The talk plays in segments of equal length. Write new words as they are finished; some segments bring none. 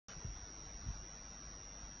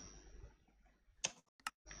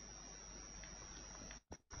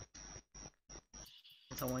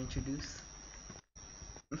Someone introduce.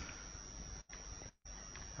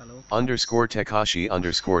 Hello. Underscore Tekashi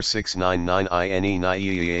underscore 699 INE.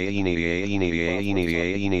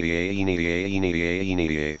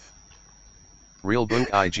 Real Bunk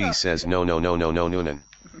IG says no Noonan.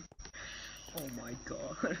 Oh my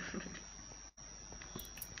god.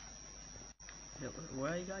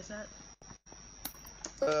 Where are you guys at?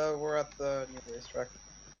 We're at the new racetrack.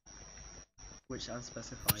 Which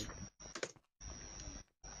unspecified?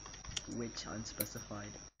 Which unspecified?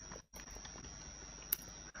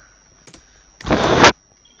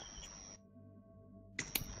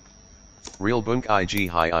 Real Bunk IG.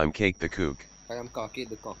 Hi, I'm Cake the Kook. I am Kaki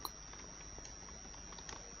the Cock.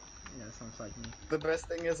 Yeah, sounds like me. The best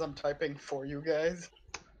thing is I'm typing for you guys.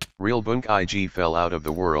 Real Bunk IG fell out of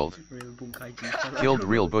the world. Real Bunk IG. Killed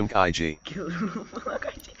Real Bunk IG. Killed Real Bunk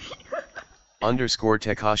IG. Underscore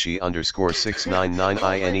Tekashi underscore 699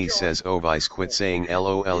 INE says Ovice quit saying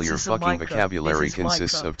LOL. Your fucking vocabulary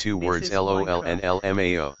consists of two words LOL and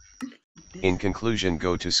LMAO. In conclusion,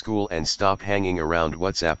 go to school and stop hanging around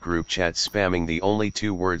WhatsApp group chats spamming the only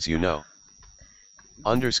two words you know.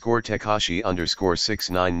 Underscore Tekashi underscore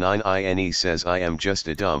 699 INE says I am just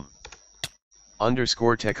a dumb.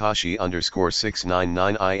 Underscore Tekashi underscore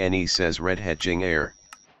 699 INE says redhead Jing Air.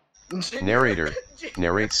 Narrator,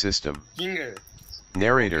 narrates system. Ginger.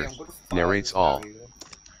 Narrator, narrates all.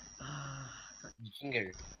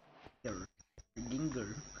 Ginger.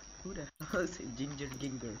 Ginger. Who the hell is it? Ginger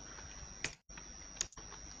Ginger.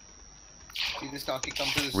 See this Kaki come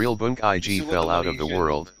to this. Real Bunk IG fell out of the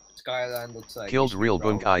world. Skyline looks like. Killed Real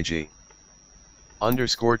Bunk IG.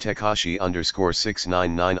 Underscore Tekashi underscore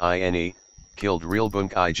 699 INE. Killed Real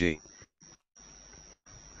Bunk IG.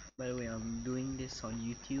 By the way, I'm doing this on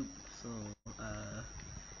YouTube, so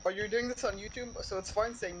Oh, you're doing this on YouTube, so it's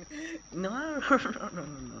fine saying. no,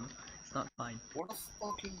 it's not fine. What a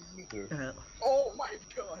fucking nigger. Oh my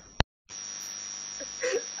god.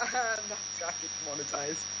 And that got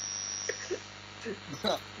monetized.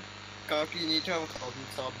 Kaki, you need to have 1,000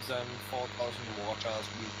 subs and 4,000 watch hours,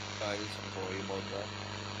 guys. I'm sorry about that.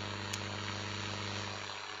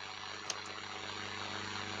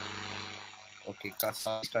 Okay,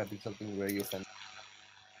 Kasa is typing something very offensive.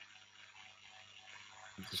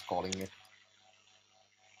 I'm just calling it.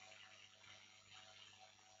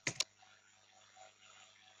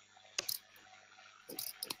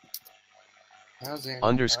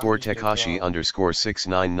 Underscore Tekashi underscore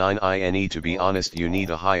 699 INE. To be honest, you need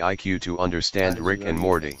a high IQ to understand Rick and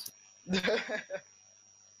Morty.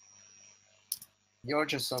 You're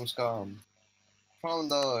just some scum. From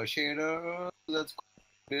the shader, let's go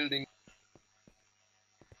building.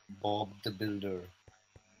 Bob the Builder.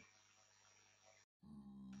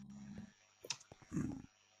 I'm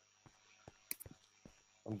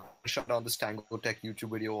going to shut down this Tango Tech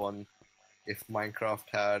YouTube video on if Minecraft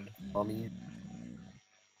had mommy.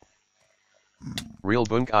 Real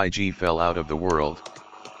Bunk IG fell out of the world.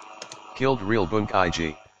 Killed Real Bunk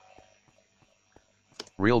IG.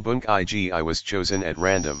 Real Bunk IG. I was chosen at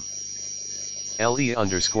random. LE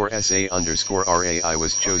underscore SA underscore RA. I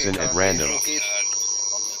was chosen at random.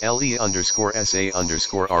 LE underscore SA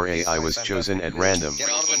underscore RA. I was chosen at random.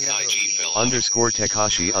 Underscore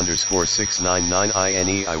Tekashi underscore 699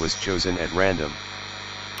 INE. I was chosen at random.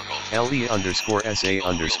 LE underscore SA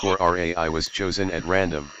underscore RA. I was chosen at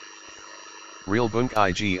random. Real Bunk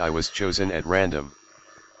IG. I was chosen at random.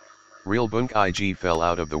 Real Bunk IG fell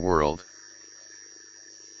out of the world.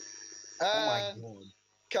 Oh my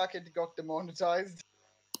god. Kakit got demonetized.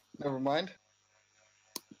 Never mind.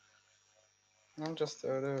 I'm just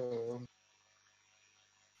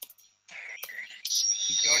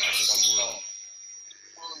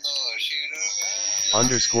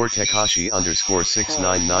Underscore Tekashi underscore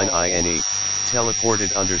 699 INE.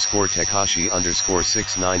 Teleported underscore Tekashi underscore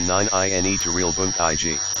 699 INE to Real Bunk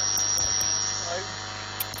IG.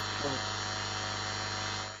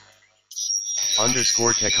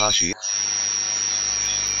 Underscore Tekashi.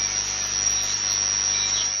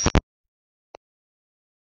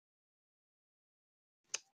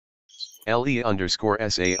 LE underscore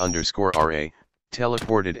SA underscore RA.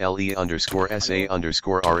 Teleported LE underscore SA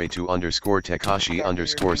underscore RA to underscore Tekashi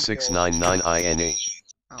underscore 699 INE.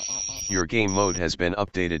 Your game mode has been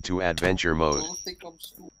updated to adventure mode.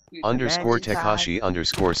 Underscore Tekashi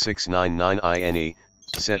underscore 699 INE.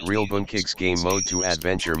 Set Real Bunkig's game mode to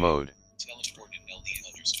adventure mode.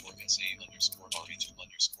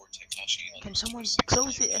 Can someone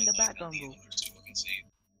close it in the background, bro?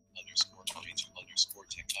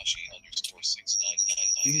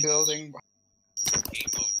 building. Game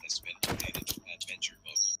mode has been updated to adventure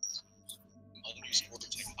mode.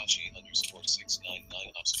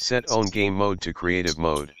 Set own game mode to creative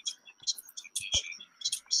mode.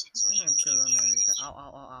 I'm gonna kill on narrator. Ow,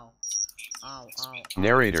 ow, ow, ow. Ow, ow, ow.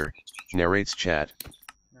 Narrator. Narrates chat.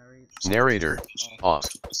 Narrates. Narrator. Off.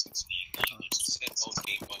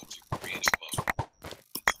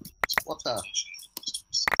 What the?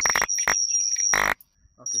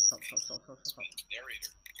 Okay, stop.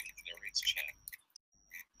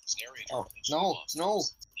 Oh, no, no.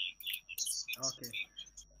 Okay.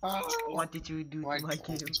 Ah, What did you do my to my God.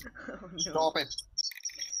 game? Oh, no. Stop it.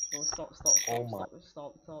 Oh, stop. Oh my.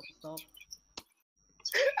 Stop.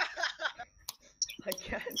 I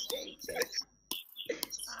can't take this.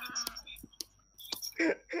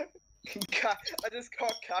 I just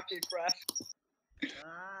caught Kaki crash.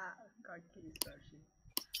 God, keep crashing.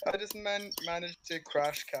 I just managed to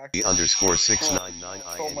crash Kaki. _ 699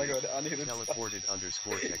 Oh my god, I needed Teleported _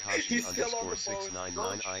 Tekashi He's still on the _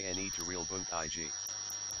 699 INE to real boot IG.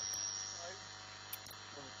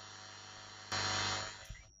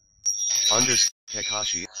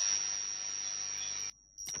 Tekashi.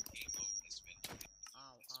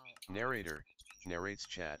 Ow. Narrator. Narrates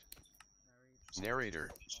chat. Narrator.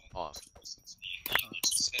 Off.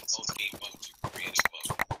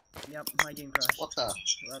 Yep, my game crashed. What the?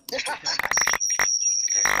 Yep,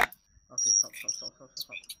 okay, stop.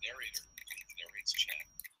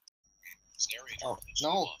 Oh,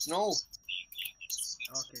 no, no.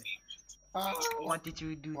 Okay. Ah, What did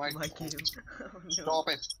you do to my my God. game? Oh, no. Stop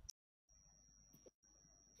it.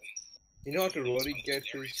 You know how to really get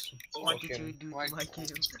his What did you fucking do to my my game?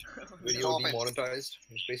 Oh, no. video Stop it. demonetized?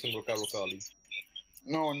 He's facing Roka League.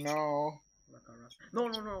 No, no.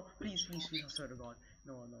 No, please, I swear to God.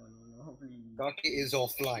 No, please. Kaki is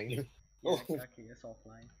offline. Yeah, okay, it's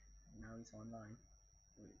offline. Now it's online.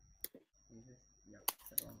 Wait, is this? Yep,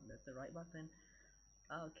 that's the right button.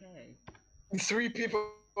 Okay, 3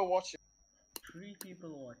 people watching. 3 people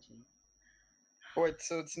watching. Wait,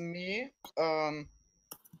 so it's me,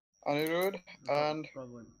 Anirudh, and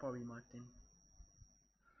Probably Martin.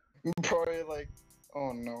 probably like,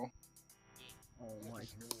 oh no. Oh my.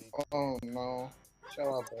 Oh no. Shut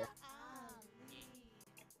up, bro.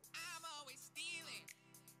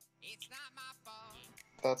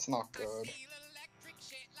 That's not good.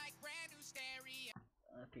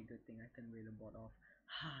 Okay, good thing I can read the bot off.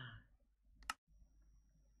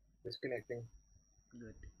 Disconnecting.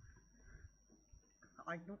 Good.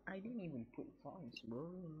 I didn't even put songs,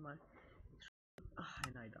 bro, in my.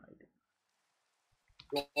 And I died.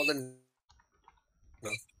 More than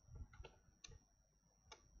no.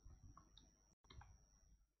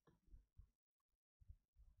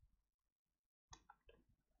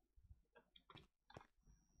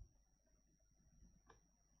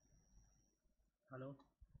 Hello.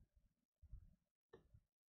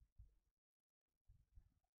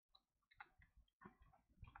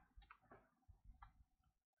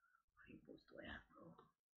 How many posts do I have, bro?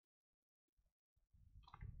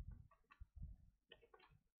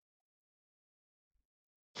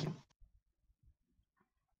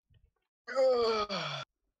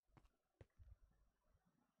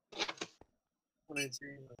 What is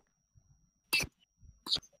it?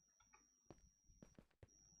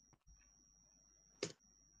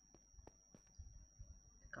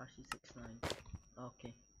 Tekashi 69.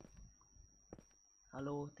 Okay.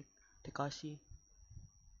 Hello, Tekashi.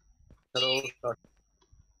 Hello, Kaki.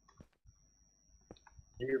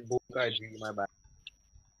 You book IG, my bad.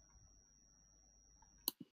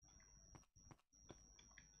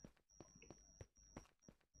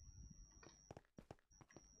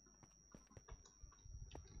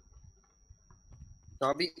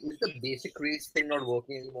 Bobby, is the basic race thing not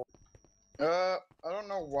working anymore? I don't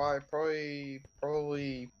know why. Probably,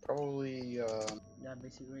 Yeah,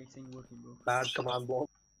 basic racing working, bro. Bad command block.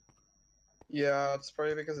 yeah, it's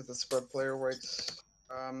probably because it's a spread player weights.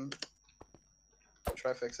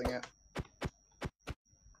 Try fixing it.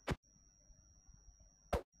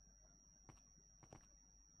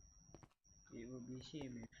 It would be a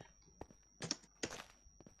shame if.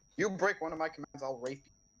 You break one of my commands, I'll rape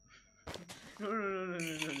you. No.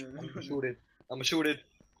 I'm gonna shoot it. I'm gonna shoot it.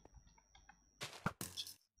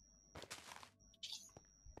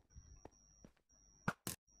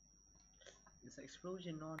 Is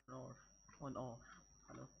explosion on or on off?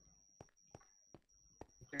 Hello.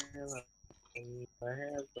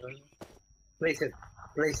 Place it.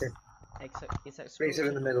 Place it. Is Place it explosion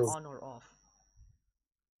in the middle. on or off?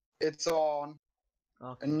 It's on,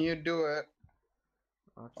 Okay. and you do it,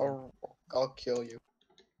 Okay. or I'll kill you.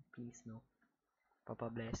 Please no.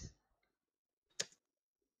 Papa bless.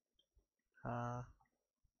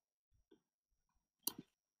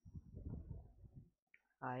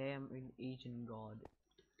 I am an Asian god.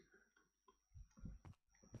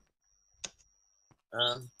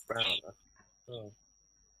 Brown. Oh.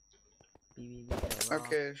 BBB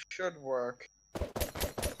Okay, should work.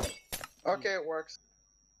 Okay, it works.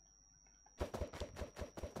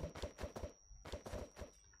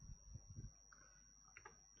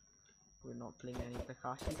 We're not playing any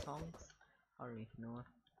Takashi songs. Alright, no.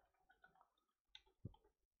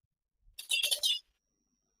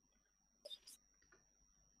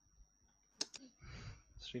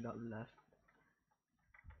 Straight up left.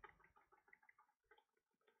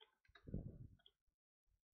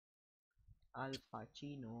 Al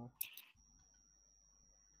Pacino.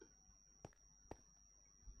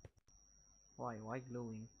 Why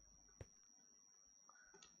glowing?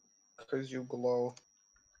 Because you glow.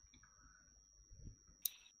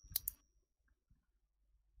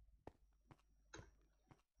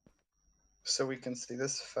 So we can see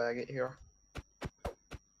this faggot here.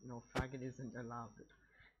 No, faggot isn't allowed.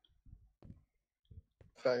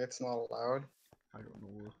 Faggot's not allowed. I don't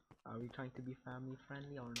know. Are we trying to be family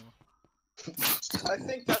friendly or no? I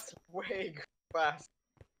think that's way fast.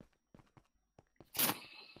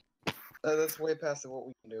 That's way past what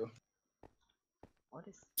we can do. What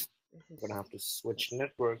is this? Is Gonna have to switch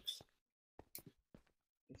networks.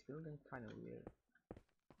 it's feeling kind of weird.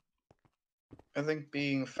 I think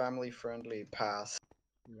being family friendly past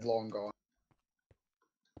Yeah, long gone.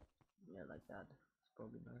 yeah, like that. It's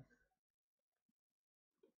probably nice.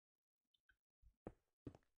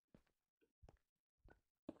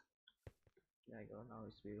 There you go. Now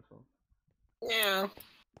it's beautiful. Yeah.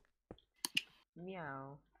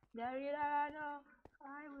 Meow. There you are. No,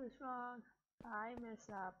 I was wrong. I messed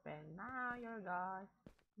up, and now you're gone.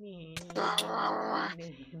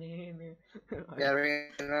 Gary,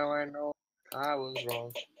 now I know I was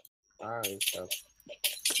wrong. I was up.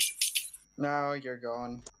 Now you're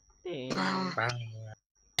gone. Ah.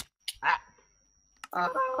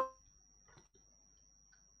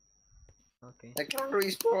 Okay. I can't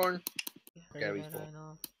respawn. Gary's I fault.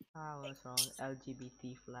 know. I was wrong.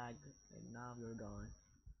 LGBT flag, and now you're gone.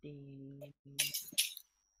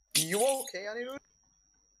 You okay, Anirudh?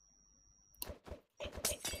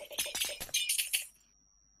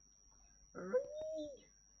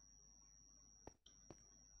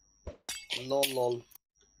 Lol.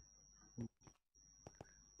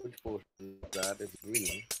 Which portion is that? It's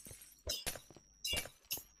green.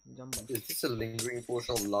 Jumbo. Is this a lingering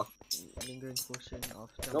portion of luck? Lingering portion of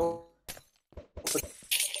Jumbo. No.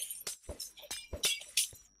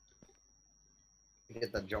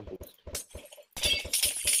 Get that jump boost.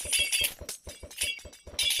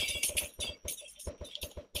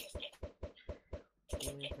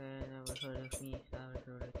 Never heard of me. Never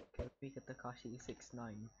heard of Mika Takashi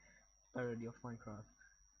 69 parody of Minecraft.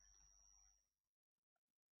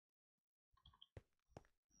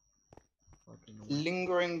 Okay, no.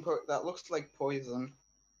 Lingering that looks like poison.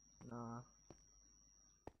 Nah.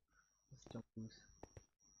 It's jumps.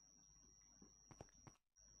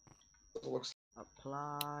 It looks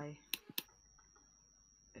Apply.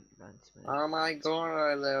 Advancement. Oh my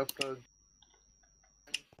god, I left a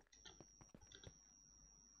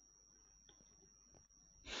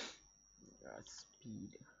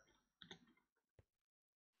Speed.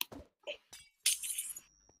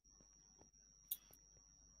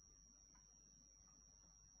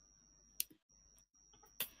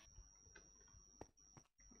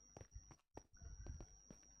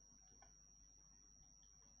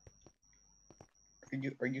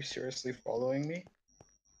 Are you seriously following me?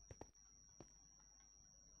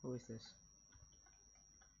 Who is this?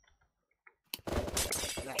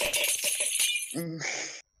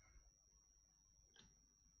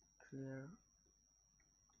 Clear.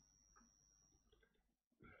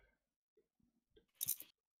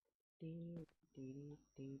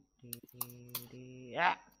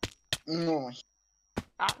 Ah! No.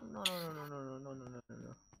 Ah! No.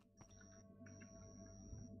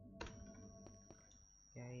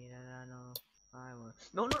 Yeah, no. I was.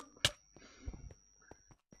 No.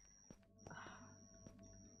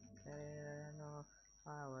 No,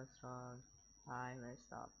 I was wrong. I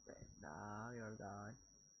messed up, and now you're gone.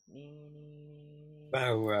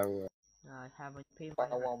 Wow. I haven't paid my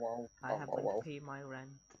rent. Wow. I haven't paid my rent.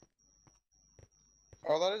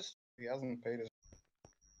 Oh, that is. He hasn't paid his.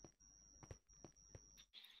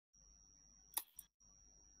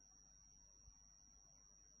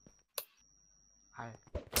 Hi.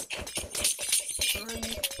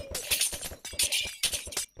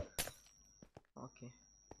 Okay.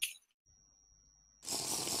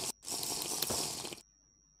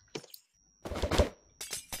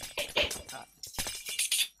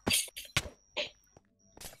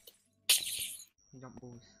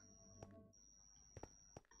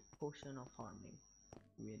 Potion of farming.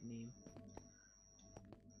 Weird name.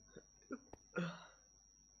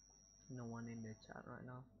 No one in the chat right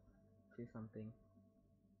now. Say something.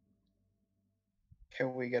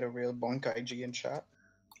 Can we get a real bunk IG in chat?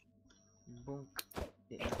 Boom.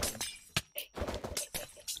 Did nothing.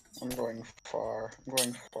 I'm going far. I'm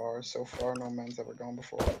going far. So far, no man's ever gone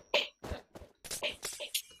before.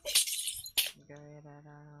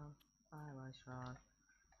 I was wrong.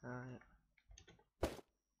 Alright.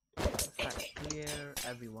 Clear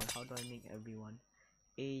everyone. How do I make everyone?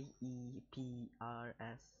 AEPRS.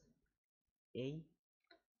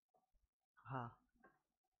 Ha.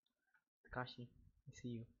 Takashi, I see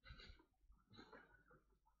you.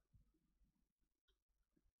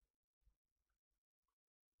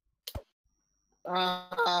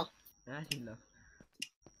 Ah, And he left.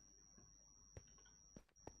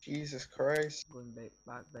 Jesus Christ. Going back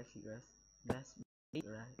basic rest. Best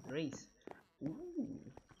race. Ooh.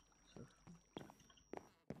 So,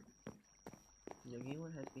 the game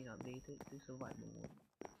mode has been updated to survival mode.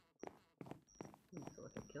 So I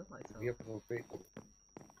can kill myself. we have a great.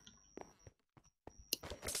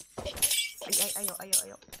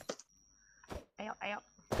 Ayo.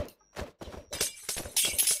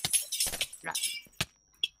 Right.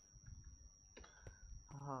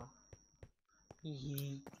 Haha.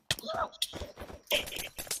 Hehe.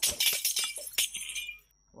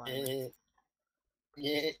 Why?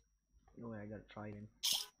 Yeah. No way, I got a trident.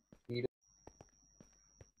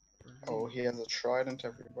 Oh, he has a trident,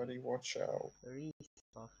 everybody. Watch out. Reese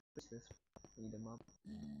of Reese's. Eat them up.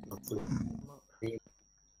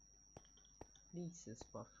 Reese's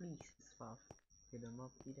puff. Eat them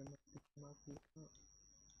up.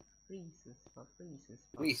 Reese's puff.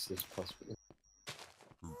 Reese's possible.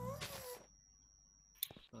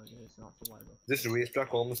 Oh, this is not survival. This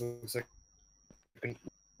racetrack almost looks like an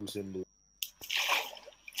symbol.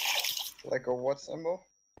 Like a what symbol?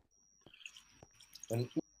 An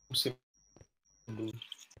symbol.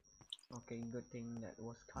 Okay, good thing that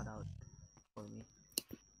was cut out for me.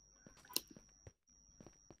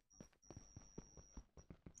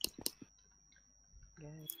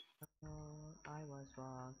 Guys, I was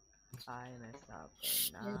wrong. I messed up,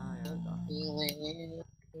 and now you're gone.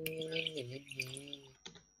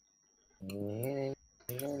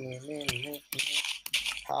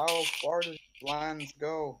 How far does lands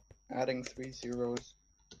go? Adding 3 zeros.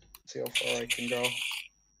 See how far I can go.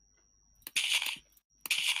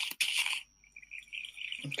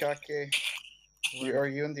 Kake, are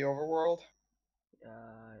you in the overworld?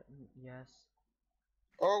 Yes.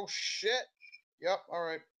 Oh shit! Yep,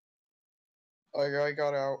 alright. I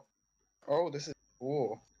got out. Oh, this is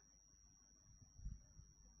cool.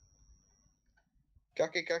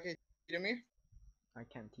 Kake, to me? I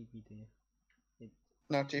can't TP to you.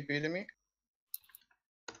 Not TP to me?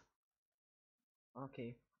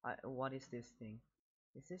 Okay. What is this thing?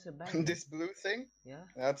 Is this a barrier? This blue thing? Yeah.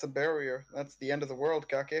 That's a barrier. That's the end of the world,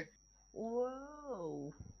 Kake.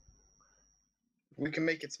 Whoa. We can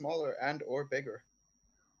make it smaller and or bigger.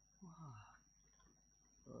 Wow.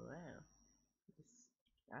 It's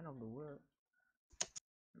end of the world.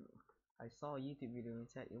 I saw a YouTube video and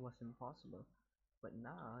said it was impossible. But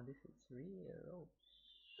now this is real. Oh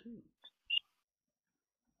shoot.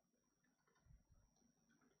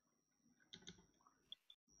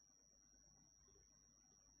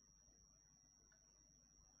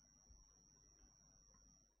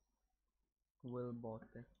 Will board.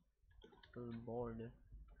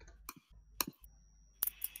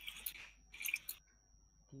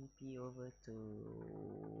 TP over to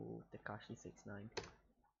Takashi69.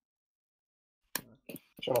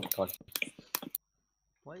 Shut up, Todd.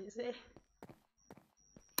 What you say?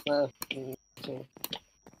 This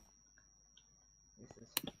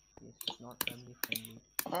is not family friendly.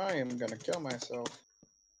 I am gonna kill myself.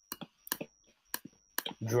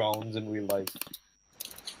 Drowns in real life.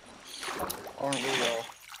 Aren't we all?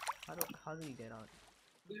 How do you get out?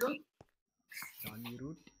 Johnny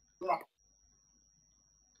Root?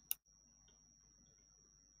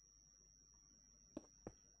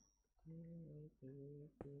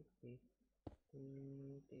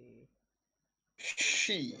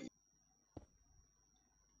 She.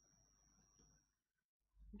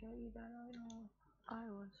 I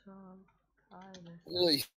was wrong. I messed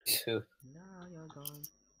up. Now you're gone.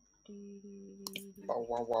 Bow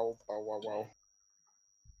wow wow, bow wow wow.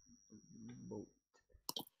 Boat.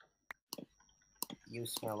 You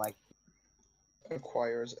smell like.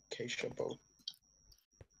 Acquires acacia boat.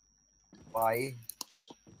 Why?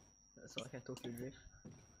 So I can Tokyo drift.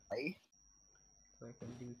 Why? So I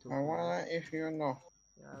can do I Tokyo. wanna if you know.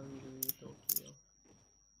 Yeah, we do Tokyo.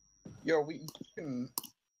 Yo, we can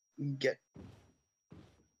Get.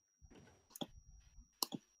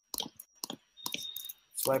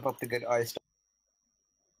 Swipe up to get iced.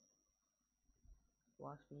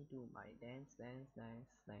 Watch me do my dance in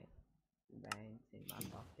my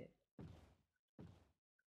pocket.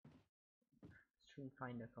 Stream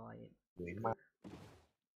kinda quiet.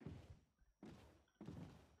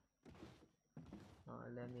 Oh,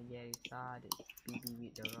 let me get it started. BB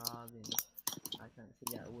with the Robin. I can't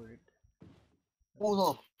say that word. Hold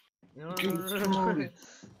up. No, Get started.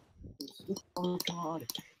 Oh god.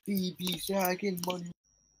 BB sagging money.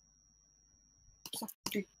 Suck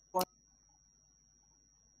dick.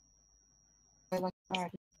 I like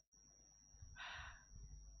that.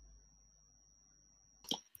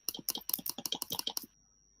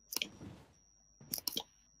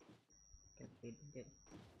 Get.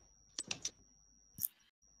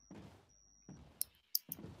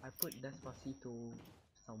 I put Despacito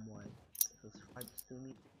someone subscribes to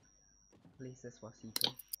me. Please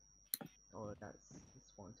Despacito. Oh, that's the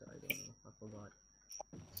sponsor. I don't know. I forgot.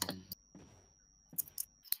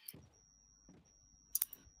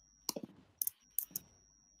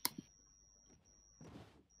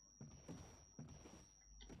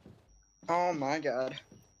 Oh my god.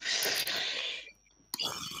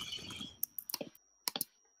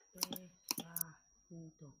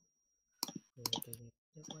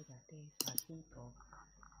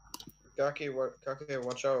 Kake,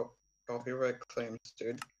 watch out. Copyright claims,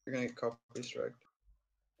 dude. You're gonna get copy strike.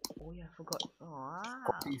 Oh yeah, I forgot. Oh,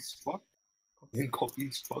 Copies fuck.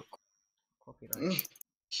 Copies fuck. Copyright.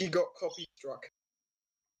 He got copy struck.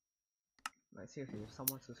 Like seriously, if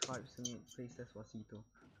someone subscribes to me, please Despacito.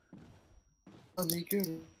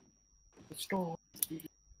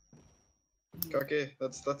 Kake,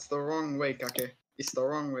 that's the wrong way, Kake. It's the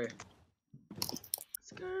wrong way.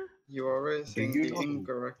 Skrr. You are raising you the know-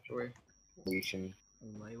 incorrect way. Nation.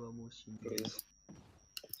 Please.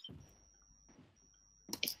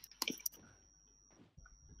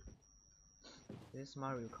 This is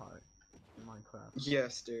Mario Kart in Minecraft.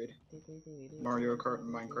 Yes, dude. Mario Kart in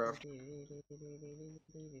Minecraft.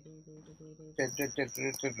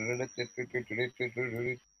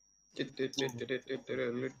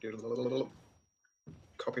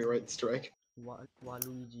 Copyright strike.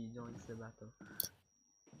 Waluigi joins the battle.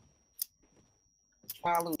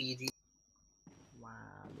 Waluigi.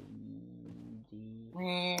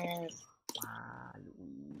 Waluigi.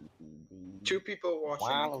 Two people watching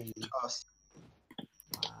Waluigi. us.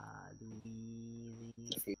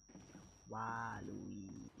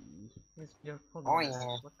 Waluigi. Yes, they're probably Oh gonna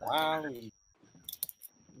yeah. ask, what the Waluigi.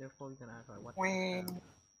 They're probably gonna ask like, what the hell?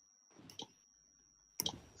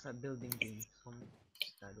 It's like building games.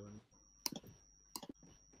 I don't.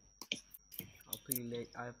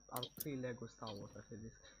 I'll play Lego Star Wars after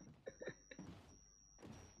this.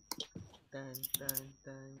 Dun dun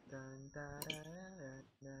dun dun da da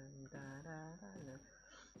dun da da da.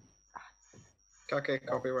 Kake,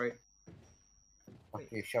 copyright.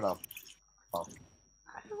 Okay, shut up. I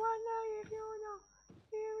wonder if you know.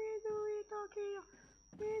 Here we do it, okay.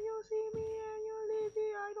 When you see me and you leave me,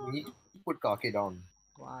 I You don't need know. to put Kake down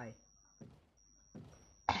Why?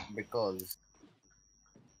 because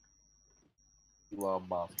you are a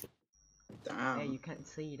bastard. Damn. Hey, you can't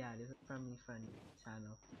say that. It's a family friendly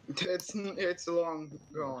channel. It's long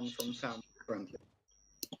gone from family friendly.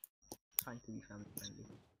 Trying to be family friendly.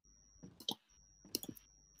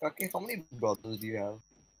 Kake, how many brothers do you have?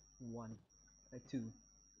 1, 2.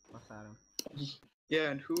 What's Adam? Yeah,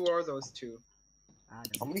 and who are those two? How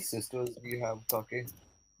Adam. many sisters do you have, Kake?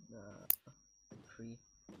 3.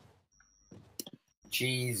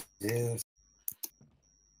 Jesus.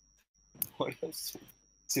 What a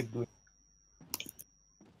sibling.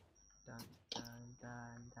 Dun dun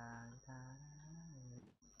dun dun dun.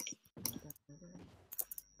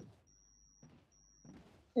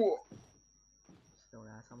 Oh, Still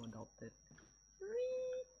that I'm adopted.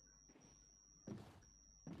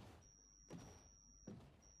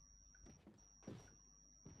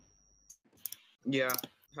 yeah.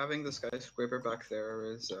 Having the skyscraper back there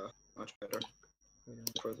is much better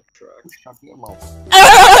for the track. Shut your mouth.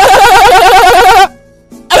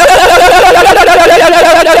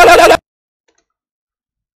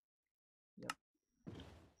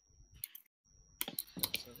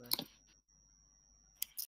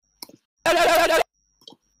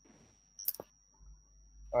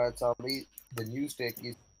 Alright, Charlie, the new stake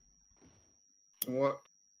is What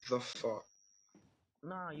the fuck?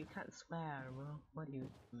 No, you can't swear, bro. What do you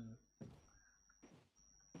mean?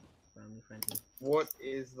 Family friendly. What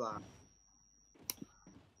is that?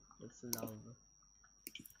 It's love.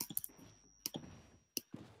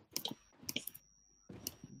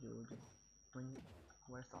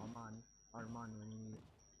 Where's Arman? Arman when you need it.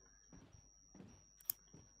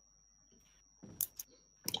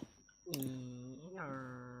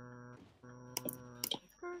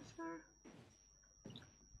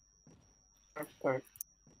 Skirt.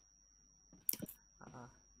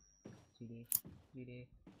 GD.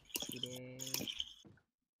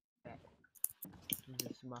 That.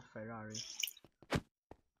 This is my Ferrari.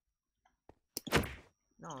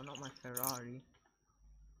 No, not my Ferrari.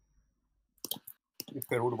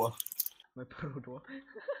 Peruba. My Perudo.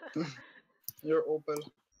 Your Opel.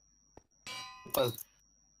 Well,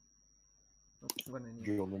 What's gonna need?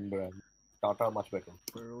 German brand. Tata much better.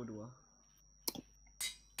 Perudo.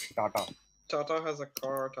 Tata. Tata has a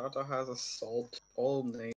car. Tata has a salt. All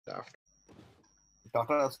named after.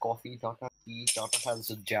 Tata has coffee. Tata has tea. Tata has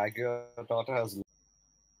a Jaguar. Tata has.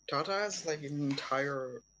 Tata has like an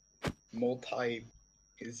entire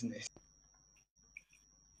multi-business.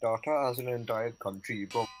 Tata has an entire country.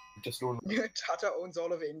 Bro, just don't. Tata owns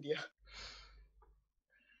all of India.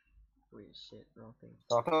 Wait, shit, wrong thing.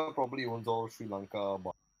 Tata probably owns all Sri Lanka,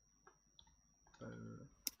 but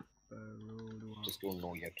Perudo. just don't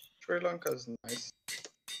know yet. Sri Lanka's nice.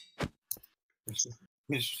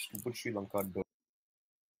 His stupid Sri Lanka.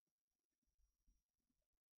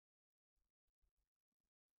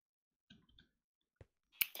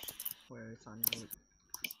 Where is Anirudh?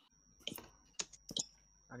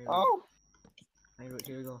 Anirudh. Oh! Anirudh,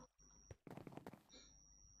 here we go.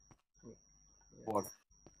 Wait, yes. What?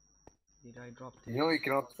 Did I drop it? You know you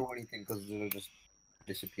cannot throw anything because it'll just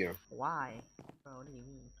disappear. Why? Bro, what do you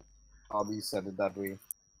mean? Abhi said it that way.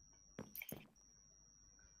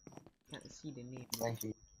 Can't see the name. Bro. Thank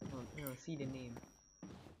you. No, see the name.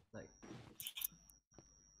 Like,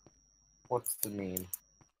 What's the name?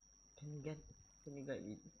 can you get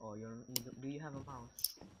it? Oh, do you have a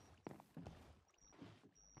mouse?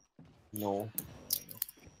 No. No.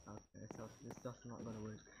 Okay, so this just not gonna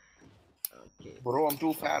work. Okay. Bro, I'm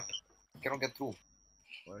too fat. Cannot get through.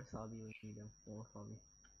 Where's Sabi when you need him? Oh, Sabi.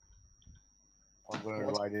 I'm gonna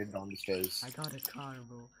ride it down the stairs. I got a car,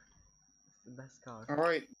 bro. It's the best car.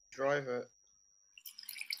 Alright, drive it.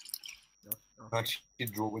 Okay. Actually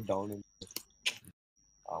drove it down and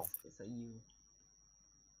ow. It's a U.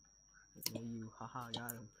 It's a U. Haha,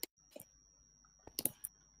 got him.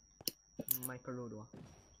 My Perudo.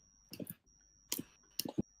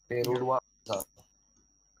 Perudwa. Perudo.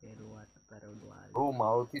 Bro,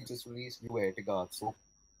 Maruti just released new Ertiga, so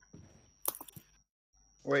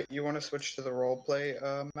Wait, you want to switch to the roleplay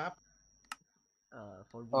map?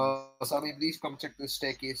 For views. Sami, please come check this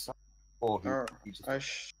staircase. Oh, he just,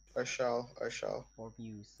 I shall. For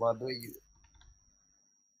views. by the way, you,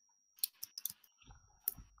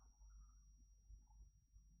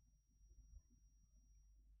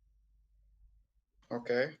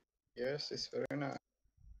 Okay. Yes, it's very nice.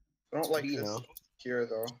 I don't like Dino. this here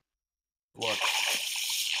though. what?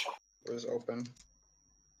 It was open.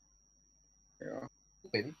 Yeah.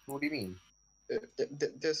 Open? What do you mean?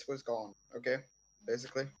 This was gone. Okay.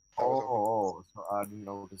 Basically. That Oh, was open. so I didn't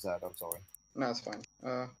notice that. I'm sorry. No, it's fine.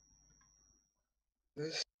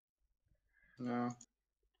 This. No.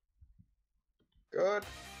 Good.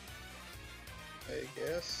 I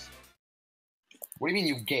guess. What do you mean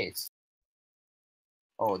you guess?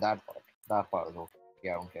 Oh, that part. That part is okay.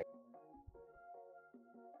 Yeah, I don't care.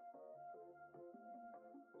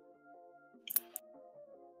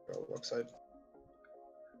 Go website.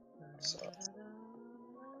 So,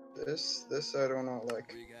 this I don't know,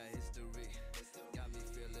 like,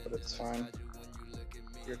 but it's fine.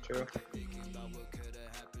 Here too.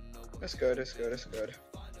 It's good. It's gonna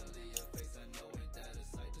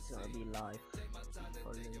be live.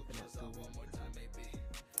 For the internet too.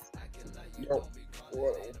 Yo,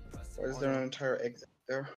 what? Why is there an entire exit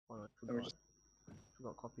there? Hold on, Let me just.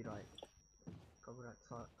 forgot copyright.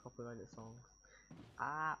 Copyrighted songs.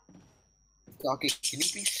 Ah, Okay, can you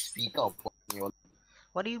please speak up?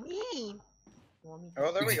 what do you mean? You want me to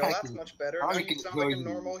Oh, there we go. That's Exactly. much better. Now Now we you can sound hear like a you.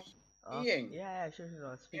 normal being. Yeah, sure.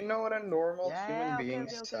 Speak. You know what a normal Yeah, human okay, being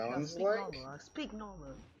okay, I'll sounds speak like? normal. I'll speak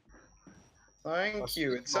normal. Thank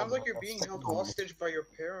you. It sounds like you're being held hostage by your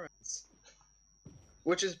parents.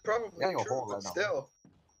 Which is probably Yeah, you're true, whole but right now. still.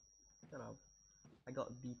 Shut up. I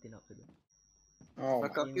got beaten up today. Oh,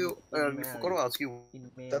 Like, you, in we forgot to ask you.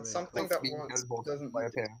 In Mario that's something Kart. that being once held hostage doesn't. by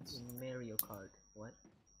your parents. In Mario Kart. What?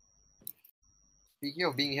 Speaking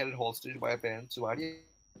of being held hostage by your parents, why do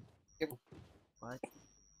you? What?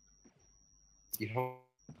 You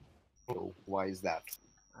know, why is that?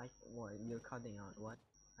 What? You're cutting out. What?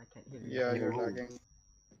 I can't hear you. Yeah, you're Ooh. lagging.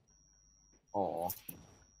 Oh,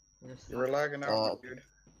 Just You're lagging out, Uh, dude.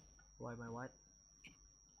 why my what?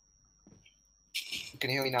 Can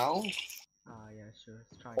you hear me now? Ah, yeah, sure.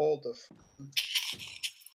 Let's try. Hold the.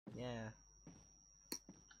 Yeah.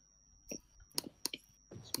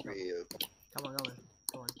 Speak up. Real. Come on, come on.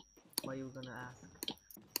 Come on. What are you gonna ask?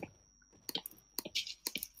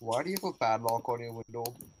 Why do you have a padlock on your window?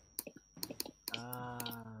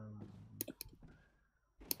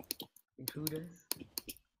 Intruders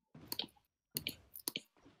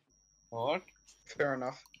What? Fair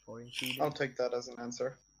enough. or intruders? I'll take that as an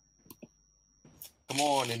answer. Come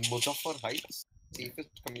on, in Muzaffar Heights, safest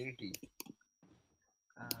community.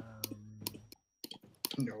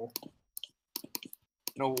 No.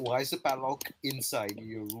 No, why is the padlock inside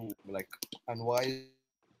your room? Like, and why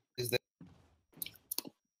is there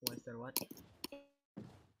Why is there what?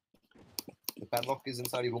 the padlock is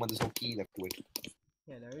inside your room and there's no key left to it?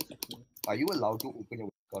 Yeah, there is a key. Are you allowed to open your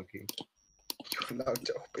car key? You're allowed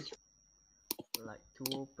to open your. Like to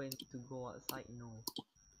open to go outside? No.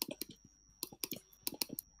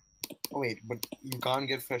 Oh wait, but you can't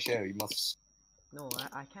get fresh air. You must. No,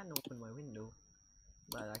 I can open my window,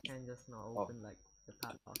 but I can just not open like the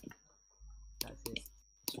padlock. That's it.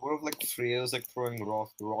 Sort of like Freya's like throwing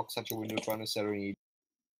rocks at your window trying to serenade.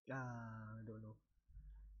 I don't know.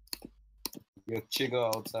 Your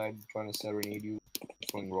chigga outside trying to serenade you,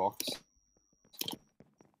 throwing rocks.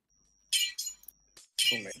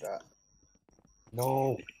 Who made that?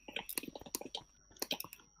 No.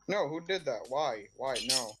 No, who did that? Why? Why?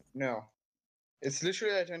 No. No. It's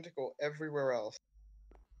literally identical everywhere else.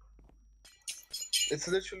 It's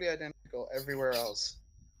literally identical everywhere else.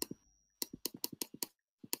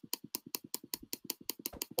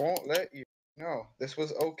 Won't let you. No, this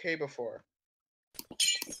was okay before.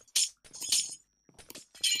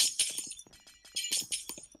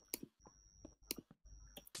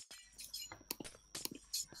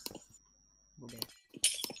 Okay.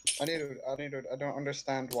 I don't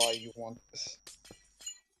understand why you want this.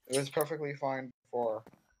 It was perfectly fine before.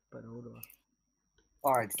 But hold on.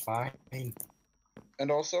 Alright, fine.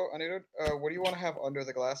 And also, what do you want to have under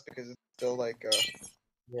the glass? Because it's still like,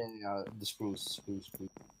 Yeah, the spruce.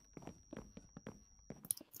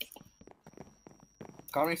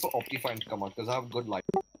 Can't wait for Optifine to come out because I have good light.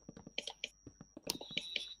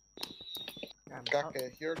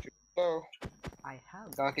 Kake, here too. Hello. I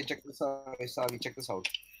have. Okay, check this out. Savi, check this out.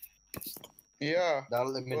 Yeah.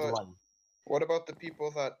 That'll emit But- light. What about the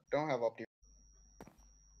people that don't have Opti?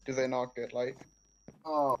 Do they not get light?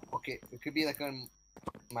 Oh, okay. It could be like a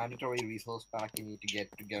mandatory resource pack you need to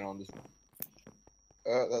get on this.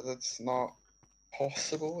 That's not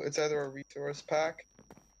possible. It's either a resource pack,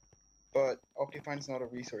 but Optifine's not a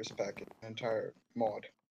resource pack. It's an entire mod,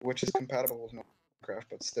 which is compatible with Minecraft,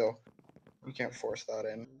 but still, you can't force that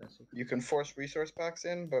in. That's okay. You can force resource packs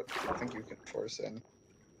in, but I think you can force in.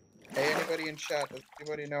 Hey, anybody in chat? Does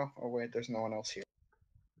anybody know? Oh wait, there's no one else here.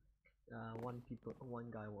 One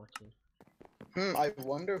guy watching. I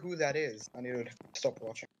wonder who that is. I need to stop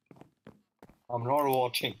watching. I'm not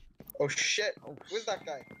watching. Oh shit! Oh, Who's that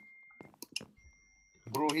guy?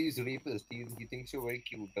 Bro, he's a rapist. He thinks you're very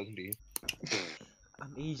cute, doesn't he?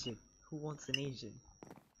 I'm Asian. Who wants an Asian?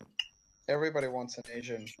 Everybody wants an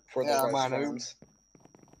Asian for Yeah, their man, farms.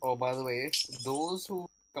 Oh, by the way, those who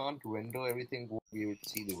can't render everything won't be able to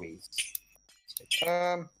see the race.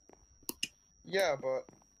 Yeah, but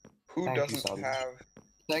who Thank you, doesn't Sabi. have?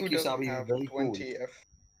 Thank Who you, doesn't Sabi. have Very cool. 20 F?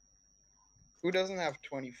 Who doesn't have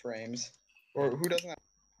 20 frames? Or who doesn't have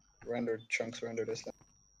rendered chunks rendered as that?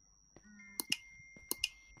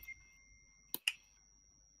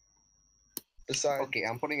 Besides, Okay,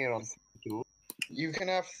 I'm putting it on 2. you can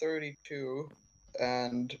have 32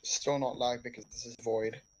 and still not lag because this is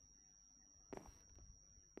void.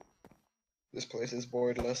 This place is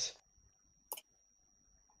voidless.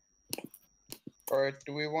 Alright,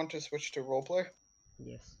 do we want to switch to roleplay?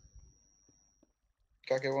 Yes.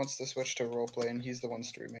 Kake wants to switch to roleplay and he's the one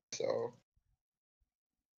streaming, so...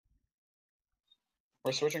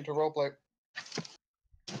 We're switching to roleplay.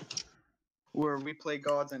 Where we play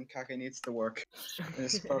gods and Kake needs to work.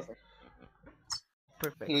 It's perfect.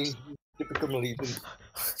 Perfect. Typical Malaysian.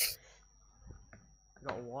 I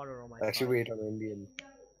got water on my Actually, side. wait, I'm Indian.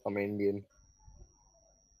 I'm Indian.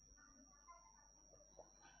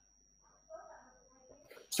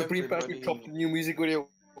 Supreme Patrick Everybody- dropped a new music video.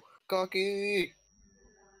 Kaki!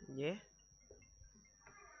 Yeah?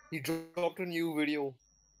 He dropped a new video.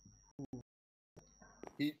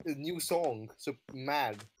 A new song. So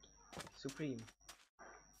mad. Supreme.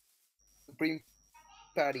 Supreme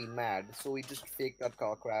Patty mad. So he just faked that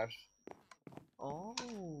car crash. Oh.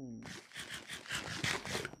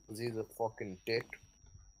 Cause he's a fucking dick.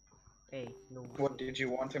 Hey, no. What, did you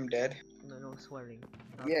want him dead? No swearing.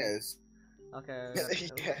 Yes. Okay, I gotta,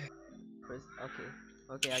 Yeah. first,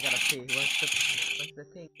 okay, I gotta pay. What's the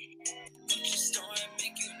thing?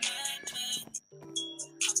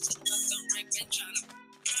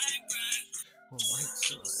 Oh my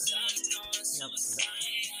god. Yep,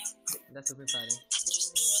 that's super funny.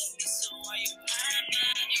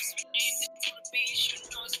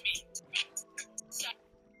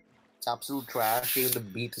 It's absolute trash. Even the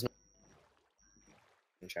beat is not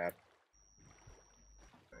in chat.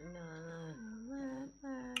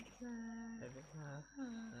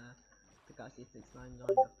 Takashi 69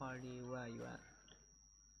 joined the party. Where you at?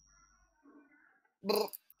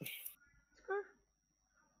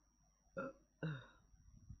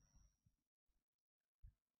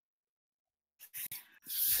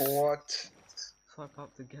 What? Swipe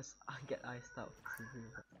up to guess. I get iced out.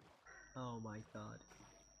 Oh my god.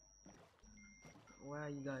 Where are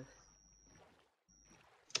you guys?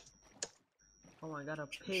 Oh, I gotta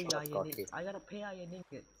pay Shut up, iron. cocky. I gotta pay iron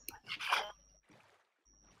ingots.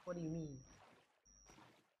 What do you mean?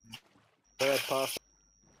 Pass.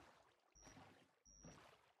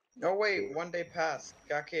 Oh wait, 1 day pass.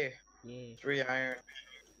 Gake. Yeah. 3 iron.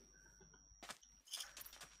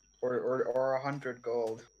 Or 100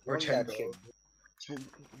 gold. Or Run 10 that gold. shit.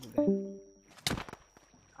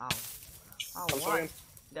 Ow. Ow, I'm why? sorry.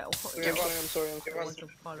 That one. Give us- I'm sorry. Give us,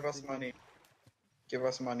 give us money. Give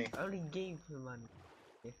us money. I already gave you money.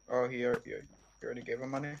 Oh, you already gave him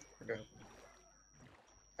money? Okay.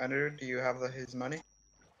 Andrew, do you have his money?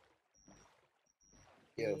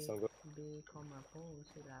 Yeah, so good.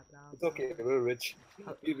 It's It's okay. We're rich.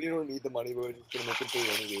 We don't need the money. We're just gonna make it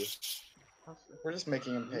pay anyway. We're just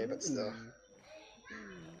making him pay, but still.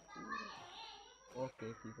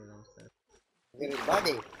 Okay, people downstairs. Get it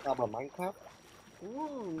money. About Minecraft.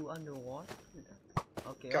 Ooh, underwater.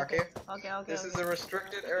 Okay, Kake, okay. this is a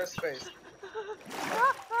restricted airspace.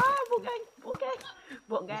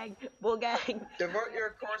 Bogang. Divert your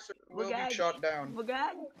course or you will be shot down.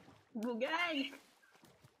 Bogang.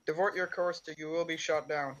 Divert your course or you will be shot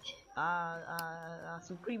down.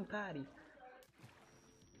 Supreme Patty.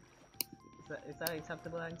 Is that an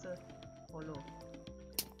acceptable answer? Oh no.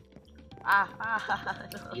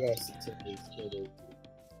 No. Yes, it's okay.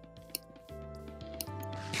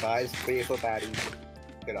 Guys, pay for patties.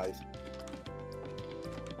 Good eyes.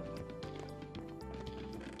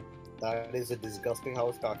 That is a disgusting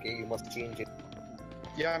house, Kake. You must change it.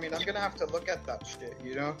 Yeah, I mean, I'm gonna have to look at that shit,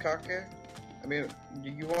 you know, Kake? I mean, do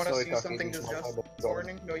you want to Sorry, see Kake, something this is not disgusting my this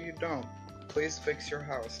morning? No, you don't. Please fix your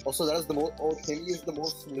house. Also, that is the most. Oh, Timmy is the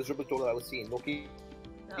most miserable troll I've seen. Loki,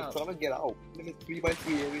 he's No. trying to get out. In a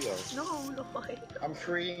 3x3 area. No. I'm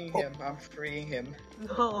freeing him. I'm freeing him.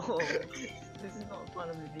 No. This is not part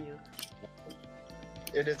of the deal.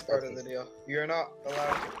 It is part of the deal. You're not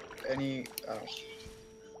allowed any.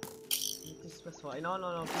 You just specify. No.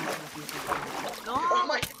 Please. No. Oh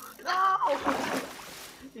my! No.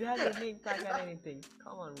 You had your name tag and anything.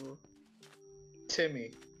 Come on, bro.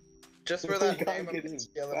 Timmy. Just for You that can't name, I'm get gonna in.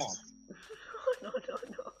 yell at No.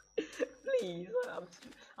 Please,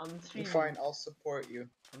 I'm streaming. Fine, I'll support you.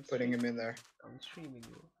 I'm Putting him in there. I'm streaming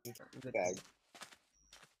you. Bag.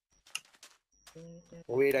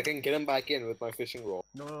 Wait, I can get him back in with my fishing rod.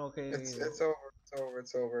 No, okay.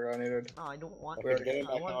 It's over. I needed. No, I don't want. Okay, get him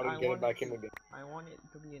I back want, out I and get him want back it in to, again. I want it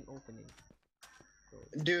to be an opening. So,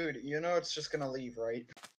 Dude, you know it's just gonna leave, right?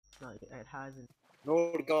 no, it hasn't.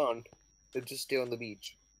 No, it can't. It just stay on the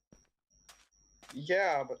beach.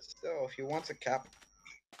 Yeah, but still, if you want to cap.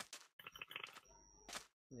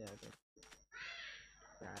 Yeah, okay.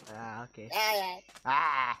 Okay.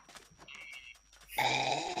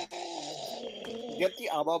 Get the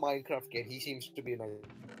Abba Minecraft kid. He seems to be nice.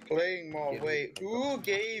 Playing more. Yeah, Wait, who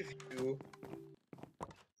gave you?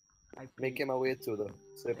 I Make him away to the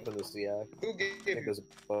slip in the sea. Yeah. Who gave you? Because,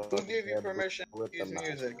 Who gave you permission to with the use map.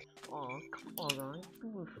 music? Oh, come on, guys.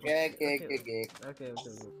 Okay.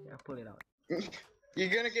 I'll pull it out. You're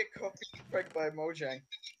gonna get copyrighted by Mojang.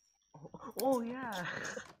 Oh yeah.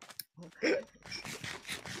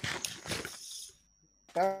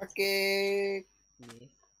 Okay. Yes.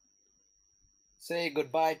 Say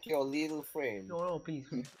goodbye to your little friend. No, please.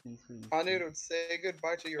 Anirudh, say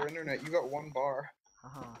goodbye to your internet. You got 1 bar.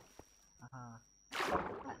 Haha.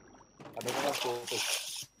 I don't want to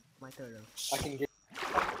focus. My turn. I can get.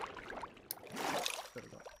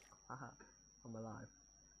 Haha. I'm alive.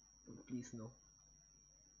 Please no.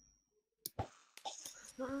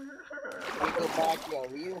 Say goodbye to your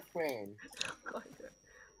real friend. God.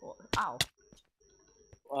 Oh, ow.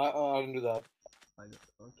 I didn't do that.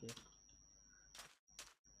 Okay.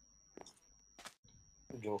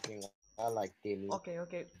 I'm joking. I like Timmy.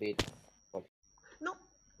 Okay. Wait. No.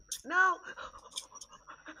 No!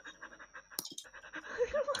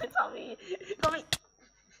 Tommy! Tommy!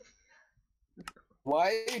 Why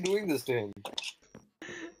are you doing this to him?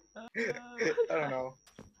 I don't know.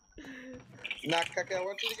 Nah, Kake, I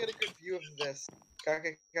want you to get a good view of this.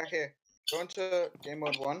 Kake, go into game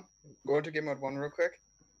mode 1. Go into game mode 1 real quick.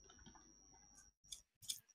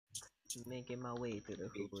 Making my way to the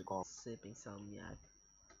hood, sipping some yak.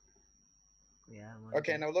 Yeah, I'm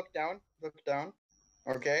Okay, now look down. Look down.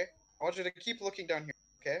 Okay? I want you to keep looking down here,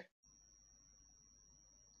 okay?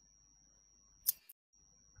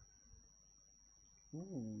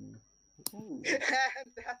 Ooh. Ooh.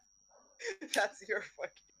 And that's your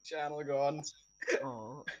fucking channel gone.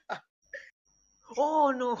 Oh.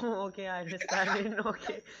 Oh no, okay, I understand it,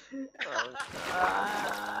 okay.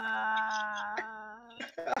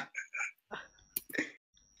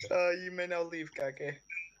 Oh, You may now leave, Kake.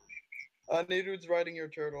 Neru's riding your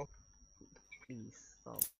turtle. please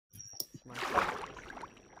stop. It's my fault.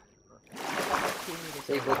 Give me the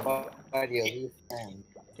Say turtle. goodbye to your new friend.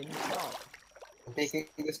 Can you stop? I'm taking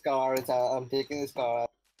this car. I'm taking this car.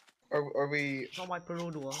 Are we Not my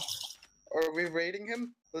Perodua. raiding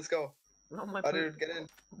him? Let's go. Not my Dude, get in.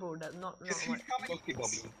 Bro, that's not He's my coming. He's not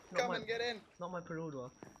Come my and get in. not my Perodua.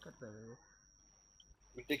 God damn it.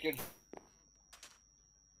 We take your.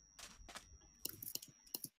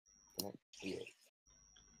 Yeah.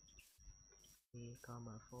 Here come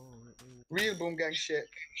my phone. Real boom gang shit.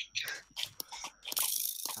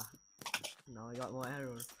 Now I got more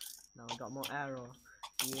arrow. Now I got more arrow.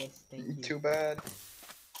 Yes, thank you. Too bad.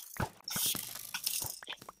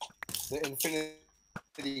 The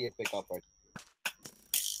infinity pick up right.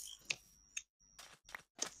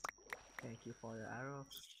 Thank you for the arrow.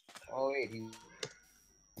 Oh wait,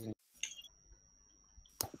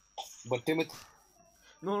 but Timothy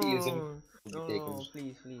No, is no, in. no, no, Taken. no,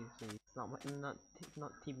 please, please, please.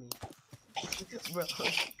 Not Timmy. Bro.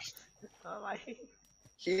 Oh my.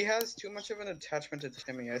 He has too much of an attachment to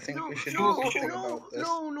Timmy. I think No, we should no, do something no, about this.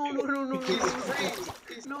 no, no, no, no, no, no, He's no,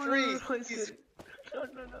 free. He's no, free. no, no, it's He's... good. No,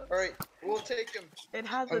 no, no. All right, we'll take him. It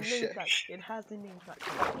has Oh, a name shit. tag. It has the name tag.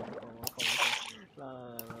 Come on, come on, come on, come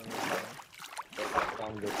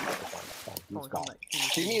on. Come on, come back.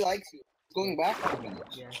 Timmy likes you. He's going back to me.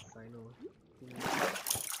 Yes, I know.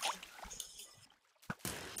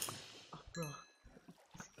 Oh, bro.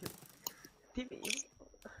 It's good. Timmy.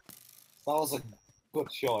 That was a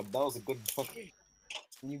good shot. That was a good fucking.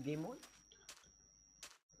 New game mode?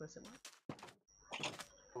 Question mark?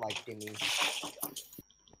 Like Timmy.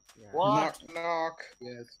 Yeah. What? Knock, knock.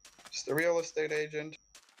 Yes. It's the real estate agent.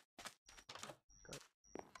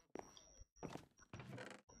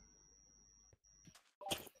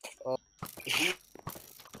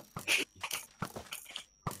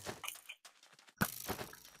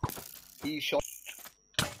 He shot.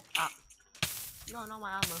 No, not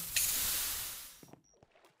my armor.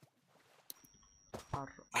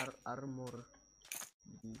 Armor.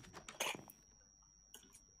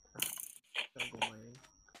 Don't go mining.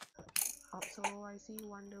 Also, I see,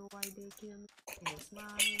 wonder why they kill me. It's mine.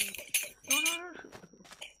 No, no,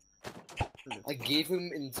 no. I gave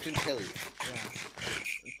him instant health.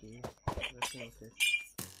 Yeah. Okay. Let's notice.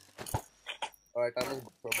 Alright, I will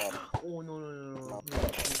go for Bob. Oh, no, no, no, no.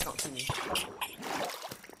 Please not Timmy.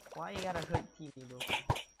 Why you gotta hurt Timmy, bro?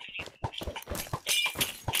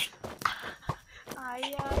 Ay,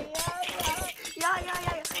 ay, ay, ay. Yeah. No, no,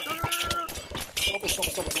 no, no.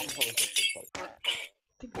 Stop.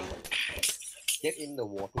 Timmy. Get in the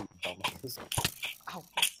water, you dumbass. Ow.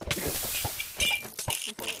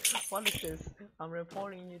 What is this? I'm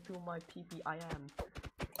reporting you to my PPIM.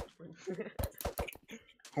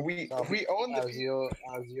 We own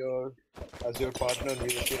the. As your partner in real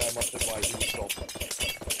estate, I must advise you to stop. What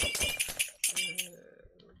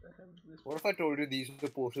the hell is this? What if I told you these are the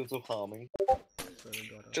portions of harming?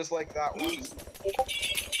 Just like that one.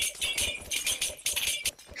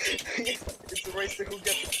 It's a race to who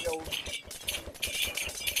gets killed.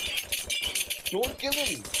 Don't kill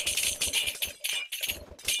him!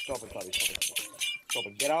 Stop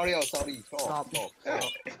it. Get out of here, sorry.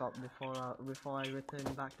 Stop before I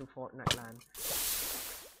return back to Fortnite land.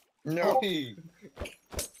 No, Hey.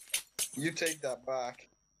 you take that back.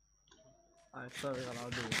 I'm sorry what I'll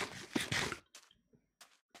do.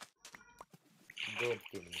 Good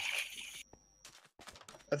Timmy.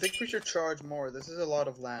 I think we should charge more. This is a lot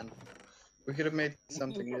of land. We could have made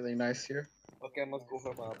something really nice here. Okay, I must go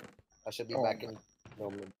for map. I should be Oh back my- in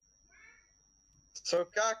normal. So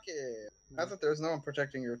Kake, now that there's no one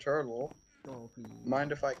protecting your turtle, Oh please.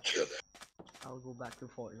 mind if I kill it? I'll go back to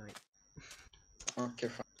Fortnite. Okay,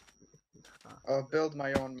 fine. I'll build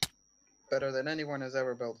my own. better than anyone has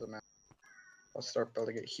ever built a map. I'll start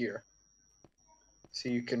building it here. So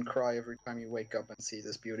you can cry every time you wake up and see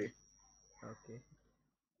this beauty. Okay.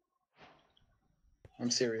 I'm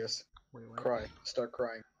serious. Wait, what? Cry. Start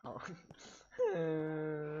crying. Oh.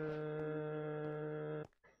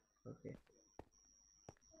 Okay.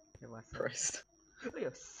 Okay, what's up? Christ. Look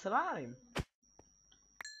at slime!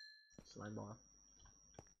 Slime ball.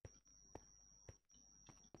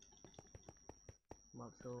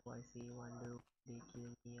 Mob so I see one do they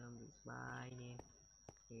kill me, I'm just mining.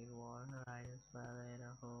 In war I just fell in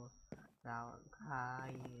a hole. Now I'm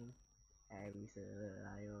crying. Every server I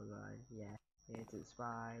go on, yeah, it's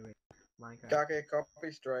inspiring. Minecraft. Kake,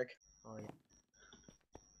 copy strike. Oh yeah.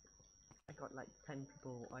 I got like 10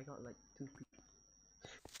 people, I got like 2 people.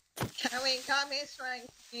 Can we come in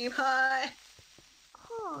strength? Hi.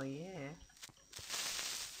 Oh yeah.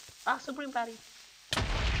 Ah, Supreme Patty!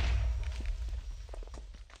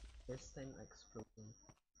 This thing exploding.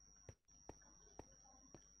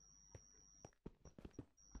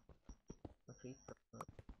 Okay.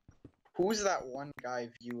 Who's that one guy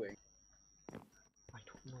viewing? I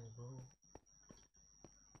don't know, bro.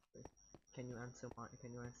 Wait, can you answer a question?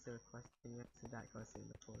 Can you answer that question in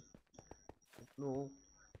the post? No.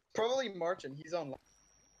 Probably Martin, he's online.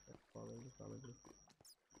 Probably.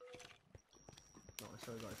 No,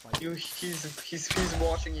 sorry, got He's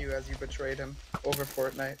watching you as you betrayed him over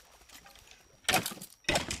Fortnite.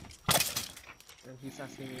 And he's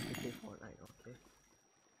asking me to play Fortnite, okay?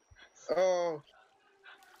 Oh,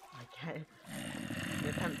 I can't.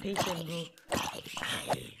 The temptation, bro.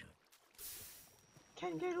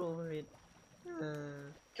 Can't get over it.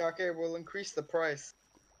 Kake, we'll increase the price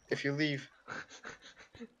if you leave.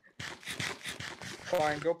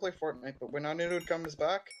 Fine, go play Fortnite, but when Anirudh comes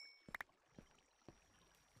back,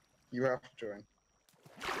 you have to join.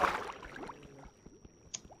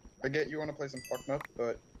 I get you want to play some Fortnite,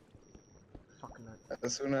 but Fuck nut.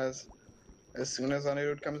 as soon as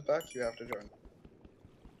Anirudh comes back, you have to join.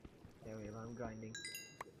 Yeah, wait, I'm grinding.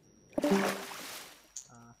 In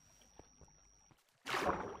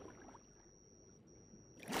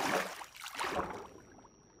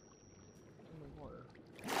the water.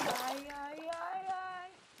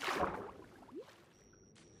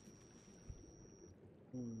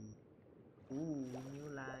 Ooh, new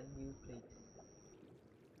land, new place.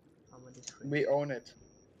 How much is free? We own it.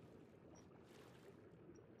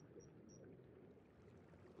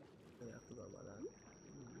 Oh, yeah, I forgot about that.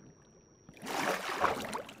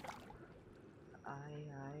 Aye.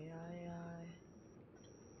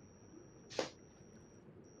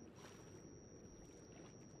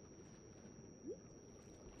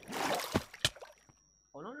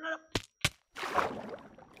 Oh no. I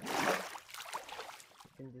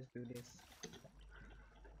can just do this.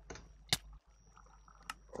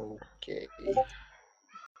 Okay.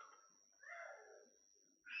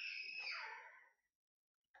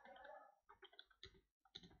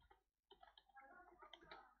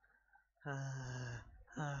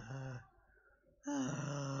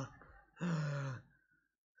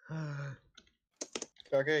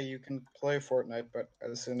 Okay, you can play Fortnite, but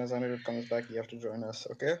as soon as Anirudh comes back, you have to join us,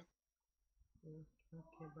 okay? Okay,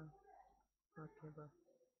 bro.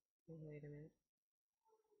 Wait a minute.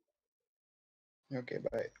 Okay,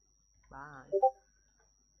 bye. Bye.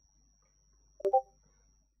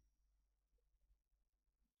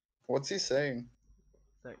 What's he saying?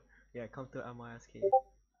 Sorry. Yeah, come to MISK.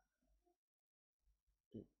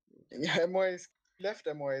 Yeah, MYS left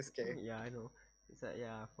MYSK. Yeah, I know. He said,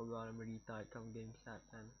 yeah, I forgot I'm a retard. Come game chat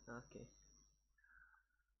then. Okay.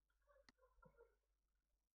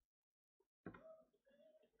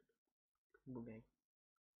 Boogang.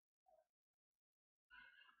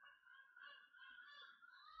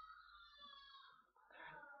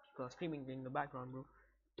 Got screaming in the background, bro.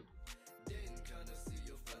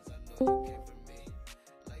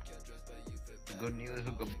 Good news,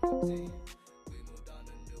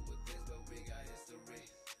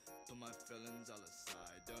 feelings all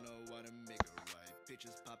aside, don't know what to make it right.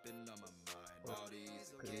 Pictures popping on my mind. All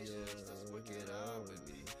these occasions, just work it out with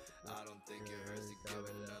me. I don't think it hurts to give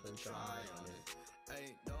another try on it.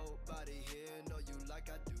 Ain't nobody here know you like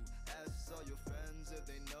I do. Ask all your friends if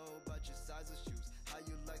they know about your size of shoes. How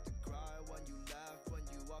you like to cry when you laugh, when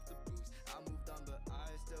you off the booze. I moved on, but I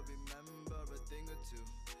still remember a thing or two.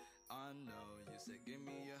 I know you said give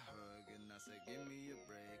me a hug and I said give me a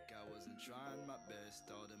break. I wasn't trying my best,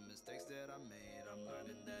 all the mistakes that I made, I'm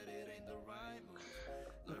learning that it ain't the right move.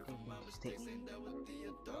 Learn from my mistakes, ain't that what the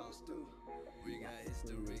adults do? We got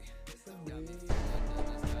history, got me feeling that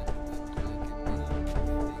it's not even look at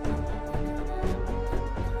me.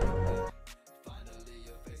 Finally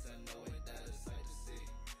your face, I know it.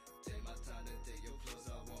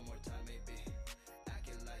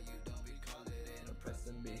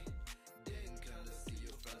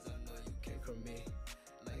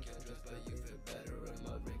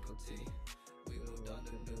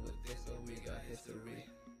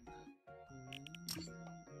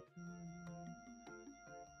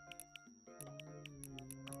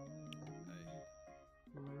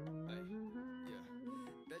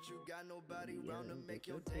 Bet you got nobody Yeah, round to and make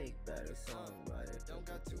they your could day take better. better Songwriter, don't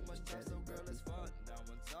got too much time, so girl, let's fun. Now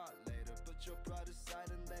we'll talk later. Put your pride aside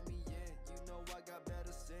and let me in. You know I got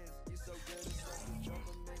better sins. You so good at self-control,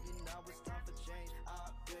 but maybe now it's time for change.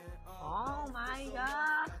 I've been Oh my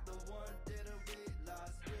god! the one didn't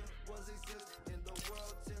realize real was exist in the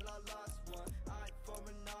world till I lost one. Eye for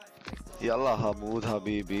an eye. Yalla Hamoud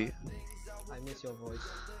Habibi. I miss your voice.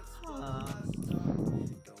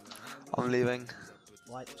 I'm leaving.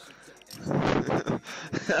 What?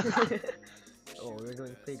 Oh, we're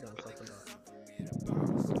doing playground soccer now.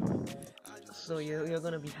 So you're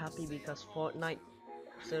gonna be happy because Fortnite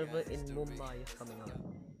server in Mumbai is coming out.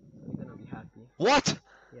 You're gonna be happy. What?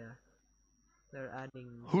 Yeah. They're adding.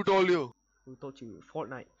 Who told you? Who told you?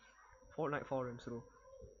 Fortnite. Fortnite forums, bro.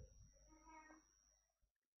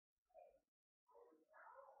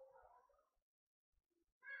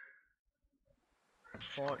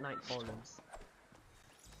 Fortnite forums.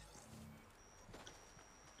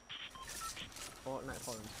 Fortnite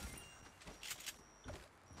forums.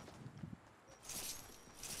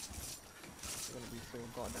 It's gonna be so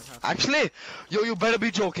goddamn happy. Actually, yo, you better be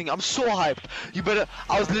joking. I'm so hyped. You better.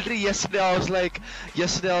 I was literally yesterday. I was like,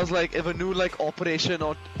 if a new like operation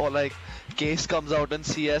or like case comes out in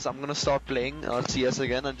CS, I'm gonna start playing CS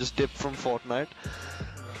again and just dip from Fortnite.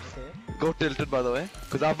 Okay. Go Tilted, by the way,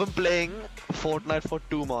 because I've been playing Fortnite for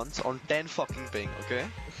 2 months on 10 fucking ping, okay?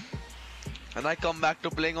 And I come back to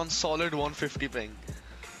playing on solid 150 ping.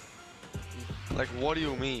 Like, what do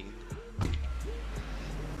you mean?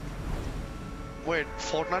 Wait,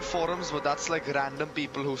 Fortnite forums, but that's like random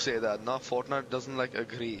people who say that. No, Fortnite doesn't like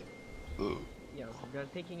agree. Ugh. Yeah, they're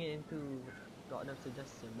taking it into goddamn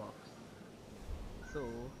suggestion box. So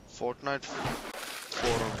Fortnite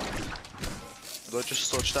forum. Do I just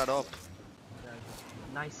search that up? yeah,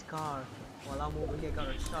 nice car. While I'm over here, got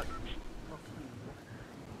a shot. Fuck you.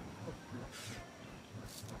 Fuck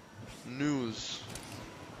you. News.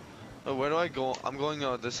 Oh, where do I go? I'm going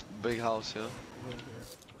this big house here. Go here.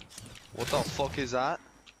 What the fuck is that?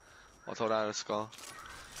 I thought I was car.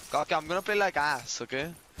 Okay, I'm gonna play like ass,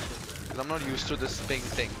 okay? Cause I'm not used to this ping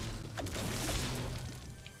thing.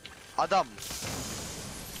 Adam!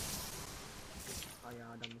 Oh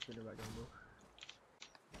yeah, Adam should have right down, bro.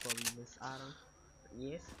 Probably miss Adam.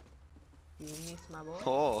 Yes. You miss my boy?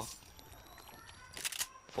 Oh.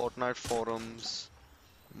 Fortnite forums.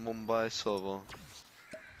 Mumbai server.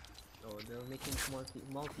 Oh, they're making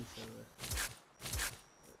multi-server.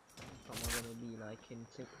 Some are gonna be like in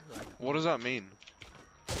like. What does that mean?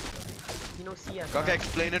 You know CS. Okay,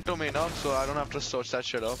 explain it to me now so I don't have to search that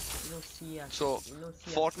shit up. You know CS. So, you know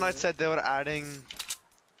CS, Fortnite right? said they were adding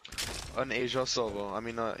an Asia server. I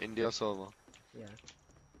mean, India server. Yeah.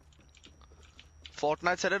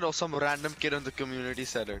 Fortnite said it or some random kid in the community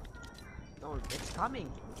said it? No, it's coming.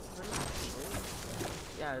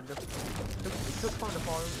 Yeah, it took from the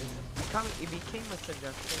forum. It became a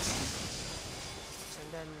suggestion,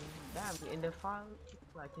 and then damn, in the file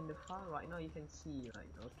right now you can see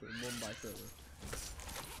like okay, Mumbai server.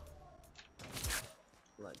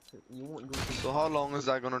 Like you won't go to. So how long is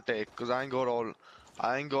that gonna take? Cause I ain't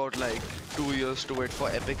got like 2 years to wait for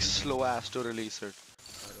Epic's slow ass to release it.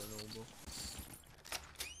 I don't know, bro.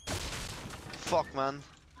 Fuck, man.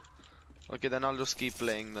 Okay, then I'll just keep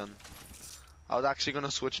playing then. I was actually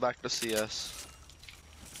gonna switch back to CS.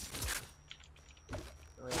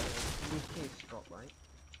 Oh yeah, new case drop, right?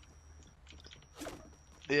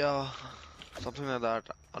 Yeah, something like that.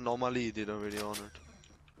 Anomaly did a video on it.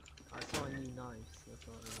 I saw new knives. That's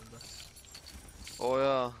all I remember. Oh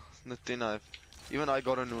yeah, Nifty knife. Even I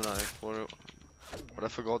got a new knife, but I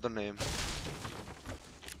forgot the name.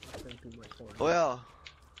 Sent to my phone. Oh yeah.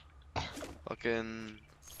 Fucking.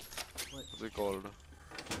 What? What's it called?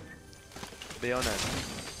 Bayonet.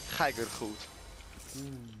 Geiger goed.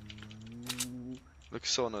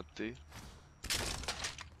 Looks so nutty.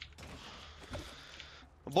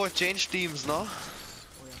 Boy, change teams, no? Oh yeah,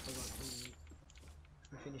 I forgot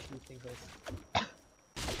to finish looting first.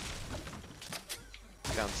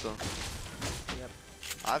 Cancel. Yep.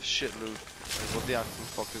 I have shit loot. Like, what the actual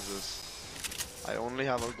fuck is this? I only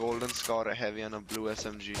have a golden scar, a heavy, and a blue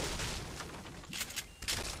SMG.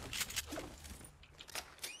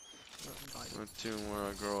 A tune where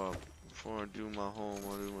I grow up. Before I do my home,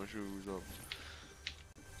 I do my shoes up.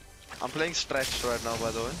 I'm playing stretched right now,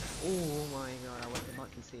 by the way. Oh my god, I was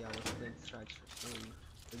about to say I was playing stretch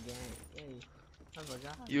again. Hey, I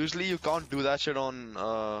forgot. Usually you can't do that shit on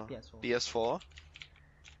PS4. PS4.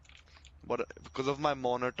 But because of my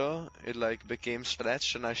monitor, it like became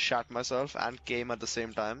stretched and I shat myself and came at the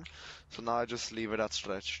same time. So now I just leave it at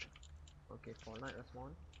stretched. Okay, Fortnite, that's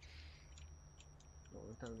one.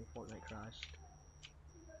 Don't tell me Fortnite crashed.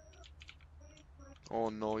 Oh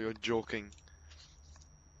no, you're joking.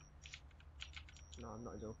 No, I'm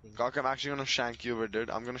not joking. Cock, I'm actually gonna shank you with it.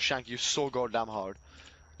 I'm gonna shank you so goddamn hard.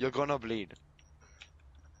 You're gonna bleed.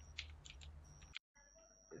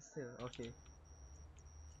 It's still okay.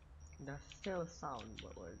 That's still a sound,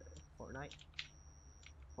 but we're Fortnite.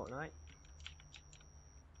 Fortnite.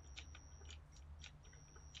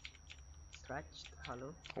 Stretched.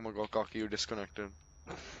 Hello. Oh my god, Cocky, you disconnected.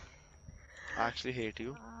 I actually hate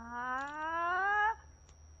you.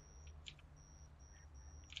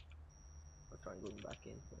 I'll try going back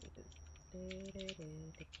in.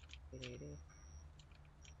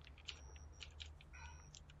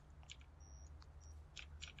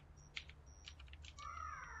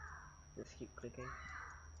 Just keep clicking.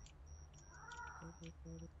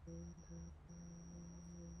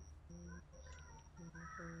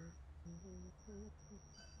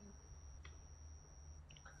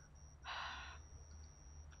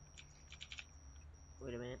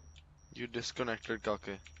 Wait a minute. You disconnected,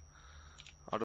 Cocky.